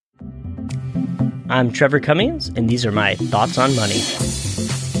I'm Trevor Cummings, and these are my Thoughts on Money.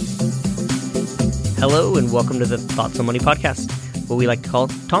 Hello, and welcome to the Thoughts on Money podcast, what we like to call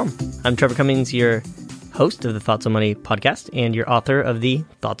Tom. I'm Trevor Cummings, your host of the Thoughts on Money podcast and your author of the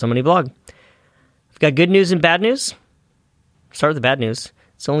Thoughts on Money blog. I've got good news and bad news. Start with the bad news.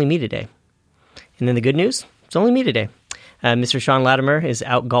 It's only me today. And then the good news, it's only me today. Mr. Sean Latimer is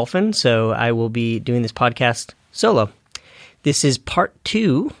out golfing, so I will be doing this podcast solo. This is part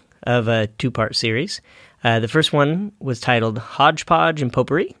 2 of a 2-part series. The first one was titled Hodgepodge and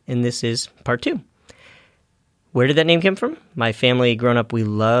Potpourri, and this is part 2. Where did that name come from? My family, growing up, we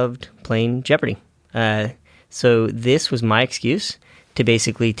loved playing Jeopardy. So this was my excuse to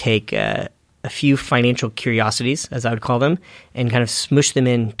basically take a few financial curiosities, as I would call them, and kind of smush them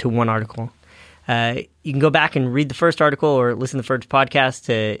into one article. You can go back and read the first article or listen to the first podcast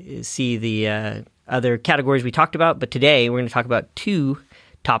to see the other categories we talked about. But today we're going to talk about 2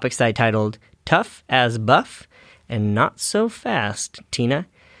 topics that I titled Tough as Buff and Not So Fast, Tina.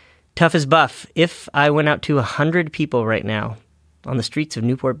 Tough as Buff. If I went out to 100 people right now on the streets of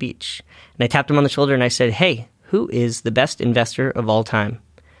Newport Beach and I tapped them on the shoulder and I said, hey, who is the best investor of all time?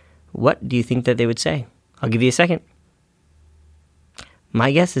 What do you think that they would say? I'll give you a second.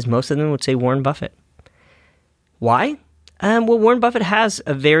 My guess is most of them would say Warren Buffett. Why? Well, Warren Buffett has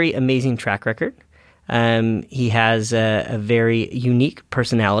a very amazing track record. He has a very unique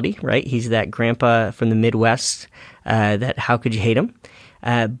personality, right? He's that grandpa from the Midwest that how could you hate him?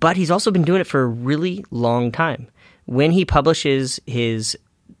 But he's also been doing it for a really long time. When he publishes his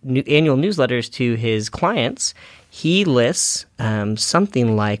annual newsletters to his clients, he lists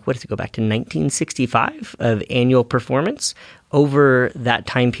something like, what does it go back to, 1965 of annual performance. Over that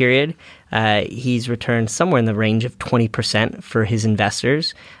time period, he's returned somewhere in the range of 20% for his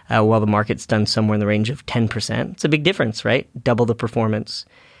investors, while the market's done somewhere in the range of 10%. It's a big difference, right? Double the performance.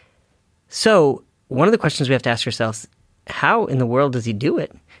 So one of the questions we have to ask ourselves, how in the world does he do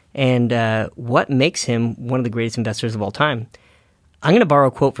it? And what makes him one of the greatest investors of all time? I'm going to borrow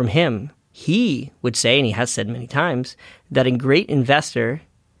a quote from him. He would say, and he has said many times, that a great investor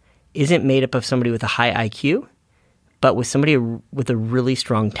isn't made up of somebody with a high IQ, but with somebody with a really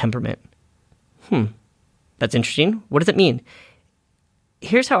strong temperament. That's interesting. What does it mean?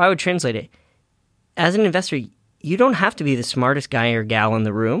 Here's how I would translate it. As an investor, you don't have to be the smartest guy or gal in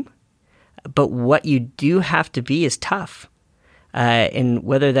the room, but what you do have to be is tough. And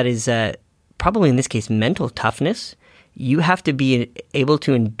whether that is, probably in this case, mental toughness, you have to be able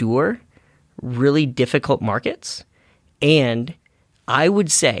to endure really difficult markets. And I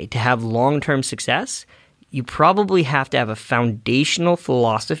would say to have long-term success, you probably have to have a foundational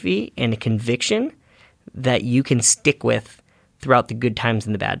philosophy and a conviction that you can stick with throughout the good times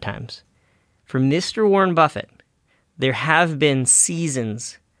and the bad times. For Mr. Warren Buffett, there have been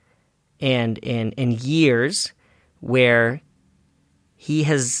seasons and years where he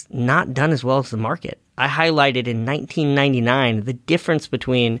has not done as well as the market. I highlighted in 1999 the difference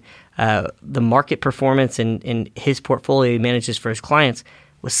between the market performance and his portfolio he manages for his clients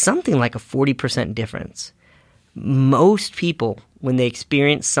was something like a 40% difference. Most people, when they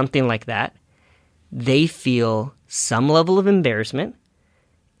experience something like that, they feel some level of embarrassment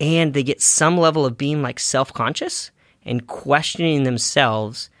and they get some level of being like self-conscious and questioning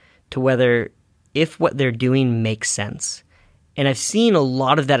themselves to whether if what they're doing makes sense. And I've seen a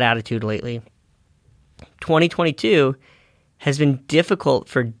lot of that attitude lately. 2022 has been difficult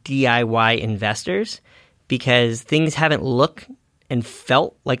for DIY investors because things haven't looked and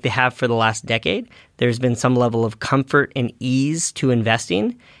felt like they have for the last decade. There's been some level of comfort and ease to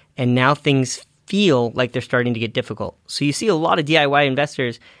investing, and now things feel like they're starting to get difficult. So you see a lot of DIY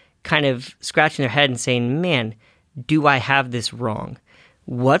investors kind of scratching their head and saying, man, do I have this wrong?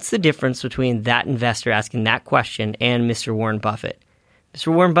 What's the difference between that investor asking that question and Mr. Warren Buffett?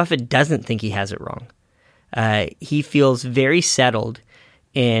 Mr. Warren Buffett doesn't think he has it wrong. He feels very settled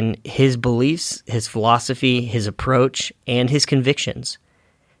in his beliefs, his philosophy, his approach, and his convictions.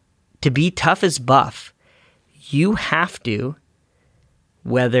 To be tough as Buff, you have to,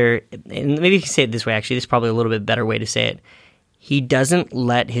 and maybe you can say it this way, actually, this is probably a little bit better way to say it. He doesn't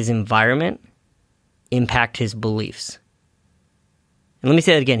let his environment impact his beliefs. And let me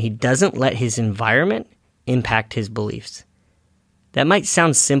say that again. He doesn't let his environment impact his beliefs. That might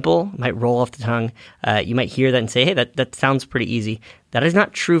sound simple, might roll off the tongue. You might hear that and say, hey, that sounds pretty easy. That is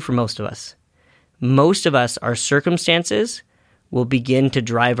not true for most of us. Most of us, our circumstances will begin to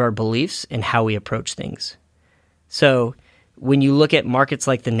drive our beliefs and how we approach things. So when you look at markets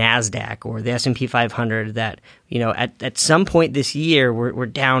like the NASDAQ or the S&P 500 that, at some point this year, we're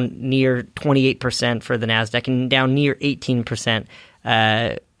down near 28% for the NASDAQ and down near 18%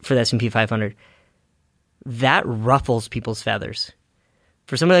 for the S&P 500. that ruffles people's feathers.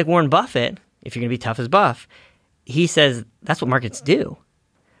 For somebody like Warren Buffett, if you're going to be tough as Buff, he says that's what markets do.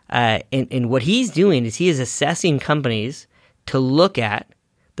 And what he's doing is he is assessing companies to look at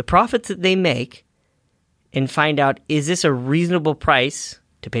the profits that they make and find out, is this a reasonable price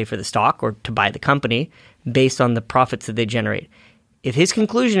to pay for the stock or to buy the company based on the profits that they generate? If his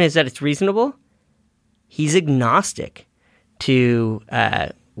conclusion is that it's reasonable, he's agnostic to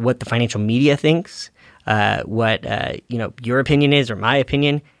what the financial media thinks, what your opinion is or my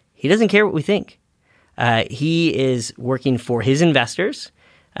opinion. He doesn't care what we think. He is working for his investors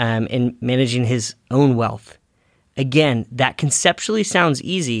and managing his own wealth. Again, that conceptually sounds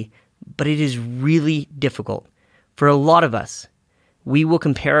easy, but it is really difficult. For a lot of us, we will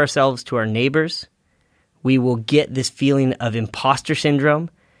compare ourselves to our neighbors. We will get this feeling of imposter syndrome.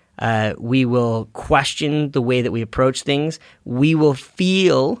 We will question the way that we approach things. We will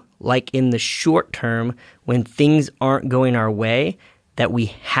feel like in the short term, when things aren't going our way, that we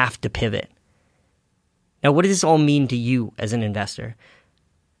have to pivot. Now, what does this all mean to you as an investor?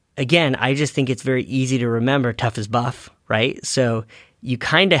 Again, I just think it's very easy to remember tough as Buff, right? So you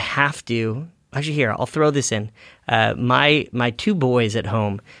kind of have to, actually here, I'll throw this in. My two boys at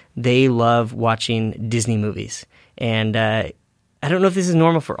home, they love watching Disney movies. And I don't know if this is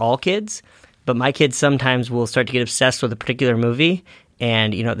normal for all kids, but my kids sometimes will start to get obsessed with a particular movie.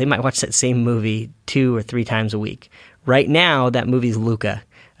 And, they might watch that same movie 2 or 3 times a week. Right now, that movie is Luca.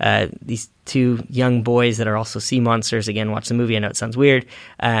 These two young boys that are also sea monsters, again, watch the movie. I know it sounds weird.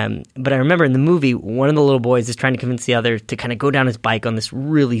 But I remember in the movie, one of the little boys is trying to convince the other to kind of go down his bike on this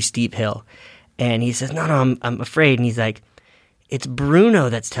really steep hill. And he says, no, I'm afraid. And he's like, it's Bruno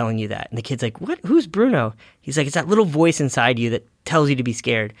that's telling you that. And the kid's like, what? Who's Bruno? He's like, it's that little voice inside you that tells you to be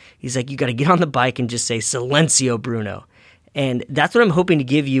scared. He's like, you got to get on the bike and just say, Silencio, Bruno. And that's what I'm hoping to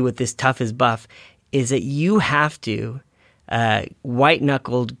give you with this tough as Buff, is that you have to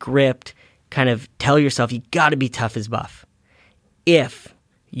white-knuckled, gripped, kind of tell yourself you got to be tough as Buff. If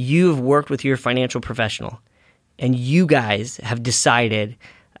you've worked with your financial professional and you guys have decided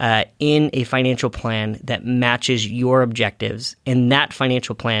in a financial plan that matches your objectives, and that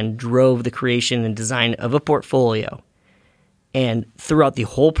financial plan drove the creation and design of a portfolio, and throughout the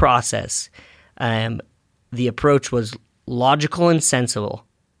whole process, the approach was logical and sensible,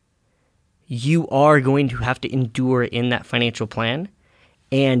 you are going to have to endure in that financial plan,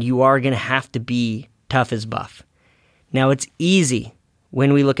 and you are going to have to be tough as Buff. Now, it's easy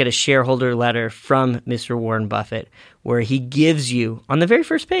when we look at a shareholder letter from Mr. Warren Buffett, where he gives you, on the very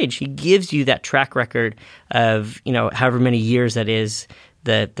first page, he gives you that track record of, however many years that is,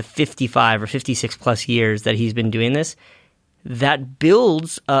 the 55 or 56 plus years that he's been doing this. That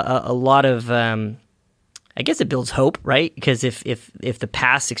builds a lot of, I guess it builds hope, right? Because if the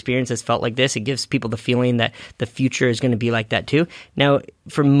past experience has felt like this, it gives people the feeling that the future is going to be like that too. Now,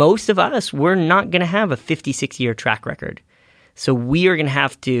 for most of us, we're not going to have a 56-year track record. So we are going to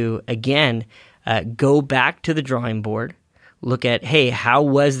have to, again, go back to the drawing board, look at, hey, how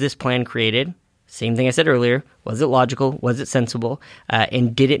was this plan created? Same thing I said earlier. Was it logical? Was it sensible?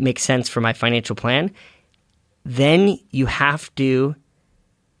 And did it make sense for my financial plan? Then you have to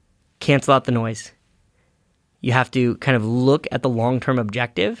cancel out the noise. You have to kind of look at the long-term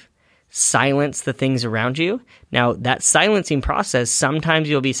objective, silence the things around you. Now, that silencing process, sometimes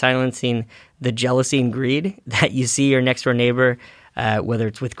you'll be silencing the jealousy and greed that you see your next-door neighbor, whether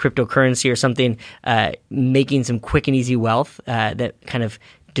it's with cryptocurrency or something, making some quick and easy wealth that kind of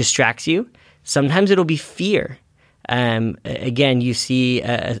distracts you. Sometimes it'll be fear. Again, you see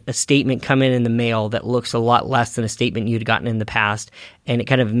a statement come in the mail that looks a lot less than a statement you'd gotten in the past, and it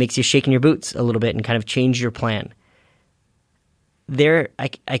kind of makes you shake in your boots a little bit and kind of change your plan.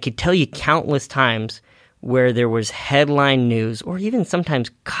 I could tell you countless times where there was headline news or even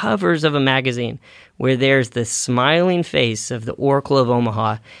sometimes covers of a magazine where there's the smiling face of the Oracle of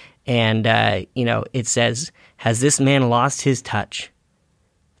Omaha, and it says, "Has this man lost his touch?"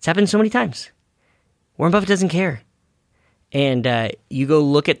 It's happened so many times. Warren Buffett doesn't care. And you go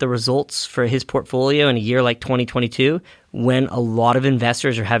look at the results for his portfolio in a year like 2022, when a lot of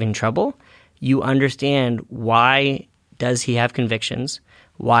investors are having trouble, you understand why does he have convictions?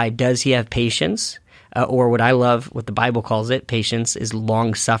 Why does he have patience? Or what I love, what the Bible calls it, patience is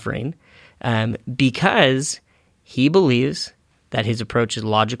long-suffering, because he believes that his approach is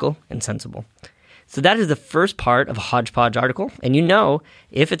logical and sensible. So that is the first part of a hodgepodge article. And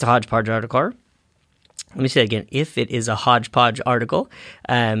if it's a hodgepodge article, let me say it again. If it is a hodgepodge article,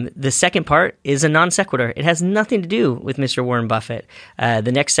 the second part is a non sequitur. It has nothing to do with Mr. Warren Buffett.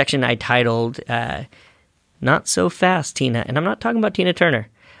 The next section I titled, Not So Fast, Tina. And I'm not talking about Tina Turner.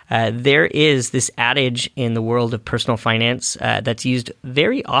 There is this adage in the world of personal finance that's used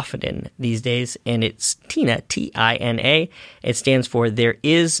very often these days, and it's TINA, T-I-N-A. It stands for there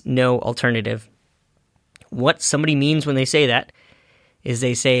is no alternative. What somebody means when they say that is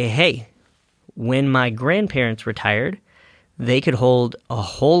they say, hey, when my grandparents retired, they could hold a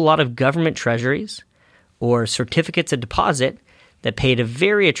whole lot of government treasuries or certificates of deposit that paid a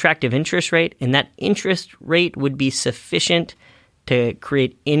very attractive interest rate, and that interest rate would be sufficient to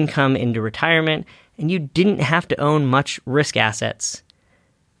create income into retirement, and you didn't have to own much risk assets.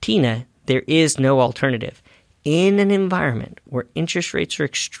 Tina, there is no alternative. In an environment where interest rates are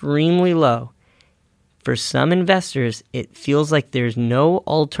extremely low, for some investors, it feels like there's no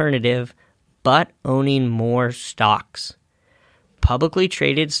alternative but owning more stocks. Publicly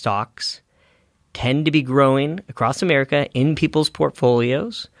traded stocks tend to be growing across America in people's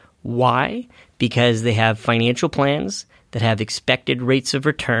portfolios. Why? Because they have financial plans that have expected rates of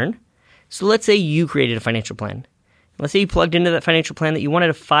return. So let's say you created a financial plan. Let's say you plugged into that financial plan that you wanted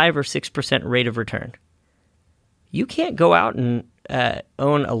a 5 or 6% rate of return. You can't go out and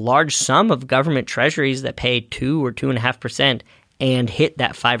own a large sum of government treasuries that pay 2 or 2.5% and hit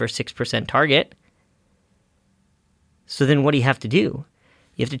that 5 or 6% target. So then what do you have to do?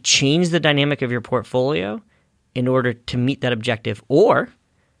 You have to change the dynamic of your portfolio in order to meet that objective, or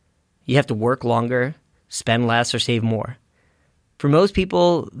you have to work longer, spend less, or save more. For most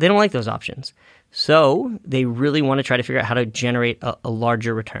people, they don't like those options. So they really want to try to figure out how to generate a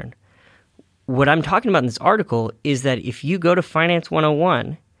larger return. What I'm talking about in this article is that if you go to Finance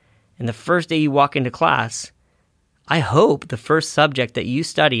 101 and the first day you walk into class, I hope the first subject that you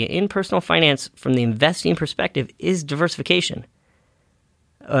study in personal finance from the investing perspective is diversification.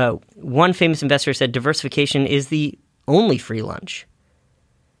 One famous investor said diversification is the only free lunch.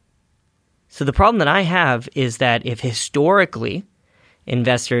 So the problem that I have is that if historically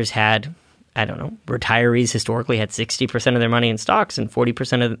investors had, retirees historically had 60% of their money in stocks and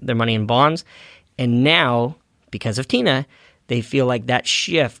 40% of their money in bonds, and now, because of TINA, they feel like that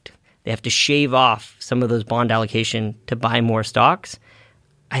shift, they have to shave off some of those bond allocation to buy more stocks.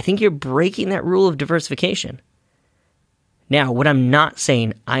 I think you're breaking that rule of diversification. Now, what I'm not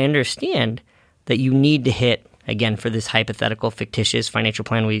saying, I understand that you need to hit, again, for this hypothetical, fictitious financial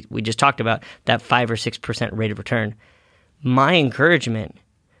plan we just talked about, that 5 or 6% rate of return. My encouragement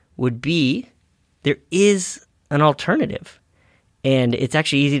would be there is an alternative. And it's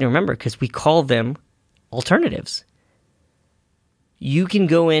actually easy to remember because we call them alternatives. You can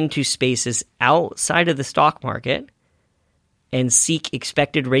go into spaces outside of the stock market and seek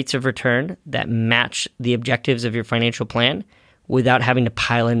expected rates of return that match the objectives of your financial plan without having to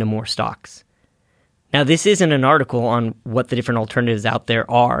pile into more stocks. Now, this isn't an article on what the different alternatives out there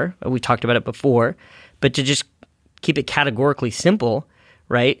are. We talked about it before. But to just keep it categorically simple,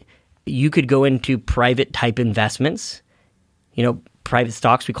 right, you could go into private type investments. Private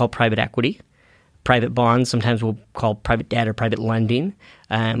stocks we call private equity. Private bonds, sometimes we'll call private debt or private lending,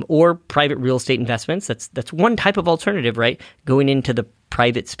 or private real estate investments. That's one type of alternative, right? Going into the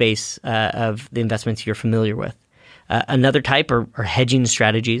private space of the investments you're familiar with. Another type are hedging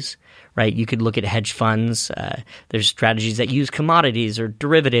strategies, right? You could look at hedge funds. There's strategies that use commodities or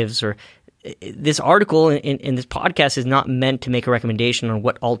derivatives. Or this article in this podcast is not meant to make a recommendation on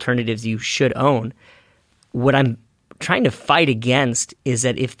what alternatives you should own. What I'm trying to fight against is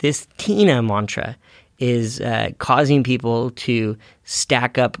that if this TINA mantra is causing people to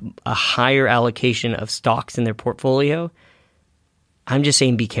stack up a higher allocation of stocks in their portfolio, I'm just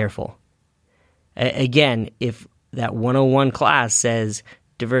saying be careful. Again, if that 101 class says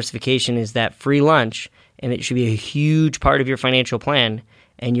diversification is that free lunch and it should be a huge part of your financial plan,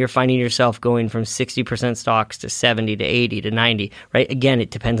 and you're finding yourself going from 60% stocks to 70 to 80 to 90, right? Again, it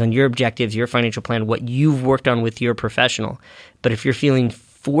depends on your objectives, your financial plan, what you've worked on with your professional. But if you're feeling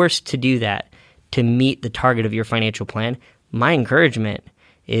forced to do that to meet the target of your financial plan, my encouragement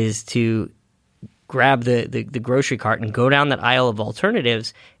is to grab the grocery cart and go down that aisle of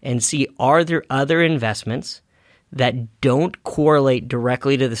alternatives and see, are there other investments that don't correlate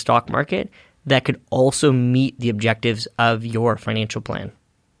directly to the stock market that could also meet the objectives of your financial plan?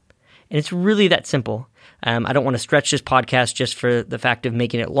 And it's really that simple. I don't want to stretch this podcast just for the fact of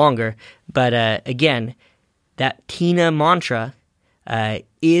making it longer. But again, that TINA mantra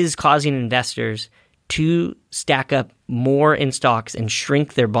is causing investors to stack up more in stocks and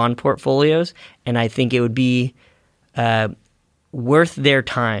shrink their bond portfolios. And I think it would be worth their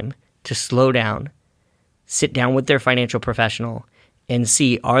time to slow down, sit down with their financial professional, and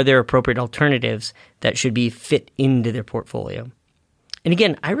see, are there appropriate alternatives that should be fit into their portfolio? And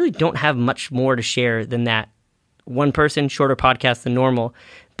again, I really don't have much more to share than that one person, shorter podcast than normal.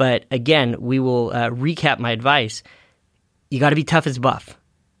 But again, we will recap my advice. You got to be tough as Buff.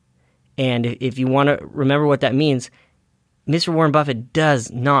 And if you want to remember what that means, Mr. Warren Buffett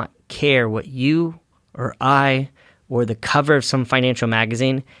does not care what you or I or the cover of some financial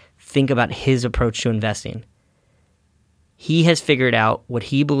magazine think about his approach to investing. He has figured out what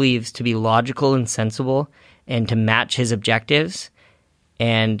he believes to be logical and sensible and to match his objectives,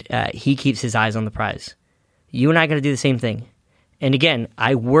 and he keeps his eyes on the prize. You and I got to do the same thing. And again,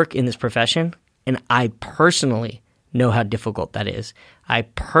 I work in this profession, and I personally know how difficult that is. I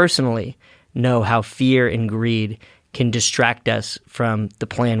personally know how fear and greed can distract us from the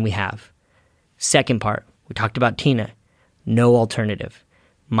plan we have. Second part, we talked about Tina. No alternative.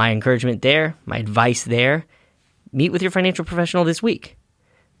 My encouragement there, my advice there, meet with your financial professional this week.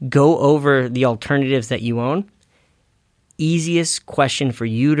 Go over the alternatives that you own. Easiest question for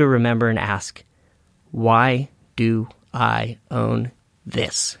you to remember and ask, why do I own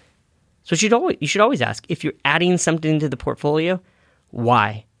this? So you should always ask, if you're adding something to the portfolio,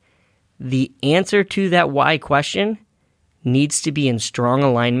 why? The answer to that why question needs to be in strong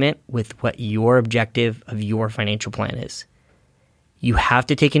alignment with what your objective of your financial plan is. You have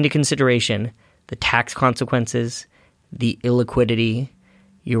to take into consideration the tax consequences, the illiquidity,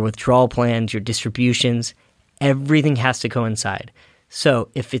 your withdrawal plans, your distributions. Everything has to coincide. So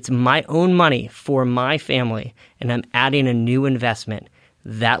if it's my own money for my family and I'm adding a new investment,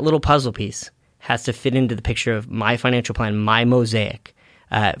 that little puzzle piece has to fit into the picture of my financial plan, my mosaic,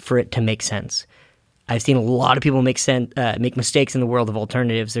 for it to make sense. I've seen a lot of people make mistakes in the world of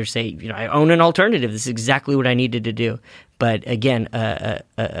alternatives. They say, I own an alternative. This is exactly what I needed to do. But again, a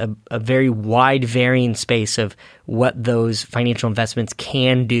very wide varying space of what those financial investments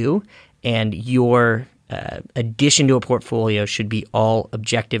can do, and your addition to a portfolio should be all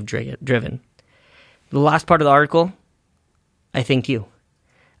objective driven. The last part of the article, I thank you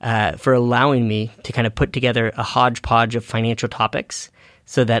for allowing me to kind of put together a hodgepodge of financial topics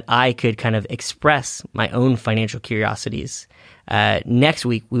so that I could kind of express my own financial curiosities. Next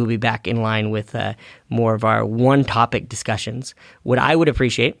week, we will be back in line with more of our one-topic discussions. What I would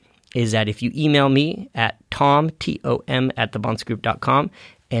appreciate is that if you email me at tom@thebonsgroup.com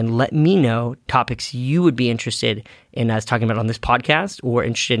and let me know topics you would be interested in us talking about on this podcast or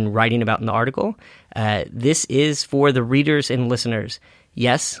interested in writing about in the article. This is for the readers and listeners.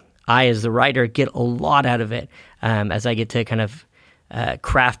 Yes, I, as the writer, get a lot out of it as I get to kind of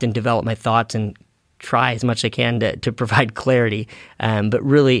craft and develop my thoughts and try as much as I can to provide clarity. But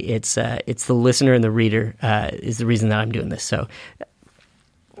really, it's the listener and the reader is the reason that I'm doing this. So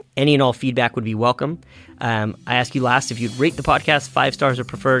any and all feedback would be welcome. I asked you last if you'd rate the podcast 5 stars or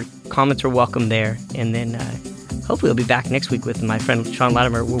preferred. Comments are welcome there. And then hopefully I'll be back next week with my friend Sean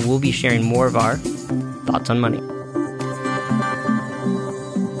Latimer, where we'll be sharing more of our thoughts on money.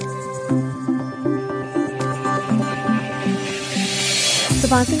 The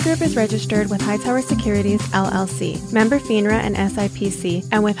Bahnsen Group is registered with Hightower Securities, LLC, member FINRA and SIPC,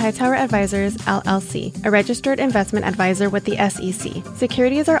 and with Hightower Advisors, LLC, a registered investment advisor with the SEC.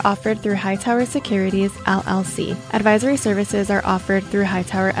 Securities are offered through Hightower Securities, LLC. Advisory services are offered through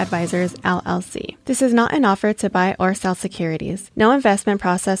Hightower Advisors, LLC. This is not an offer to buy or sell securities. No investment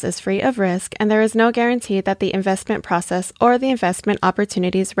process is free of risk, and there is no guarantee that the investment process or the investment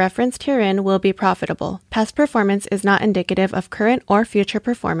opportunities referenced herein will be profitable. Past performance is not indicative of current or future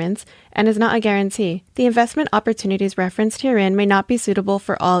performance and is not a guarantee. The investment opportunities referenced herein may not be suitable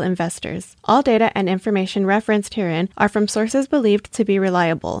for all investors. All data and information referenced herein are from sources believed to be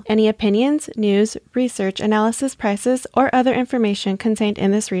reliable. Any opinions, news, research, analysis, prices, or other information contained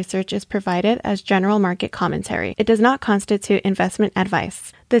in this research is provided as general market commentary. It does not constitute investment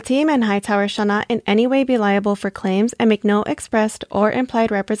advice. The team and Hightower shall not in any way be liable for claims and make no expressed or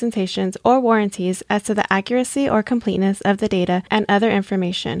implied representations or warranties as to the accuracy or completeness of the data and other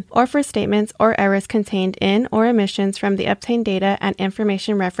information, or for statements or errors contained in or omissions from the obtained data and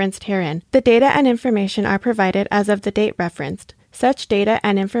information referenced herein. The data and information are provided as of the date referenced. Such data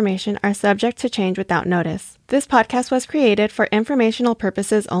and information are subject to change without notice. This podcast was created for informational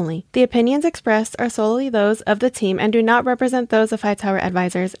purposes only. The opinions expressed are solely those of the team and do not represent those of Hightower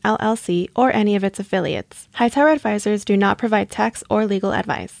Advisors, LLC, or any of its affiliates. Hightower Advisors do not provide tax or legal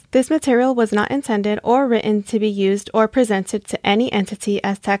advice. This material was not intended or written to be used or presented to any entity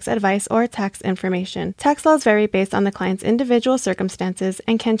as tax advice or tax information. Tax laws vary based on the client's individual circumstances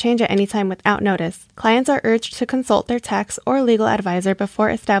and can change at any time without notice. Clients are urged to consult their tax or legal advisor before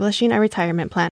establishing a retirement plan.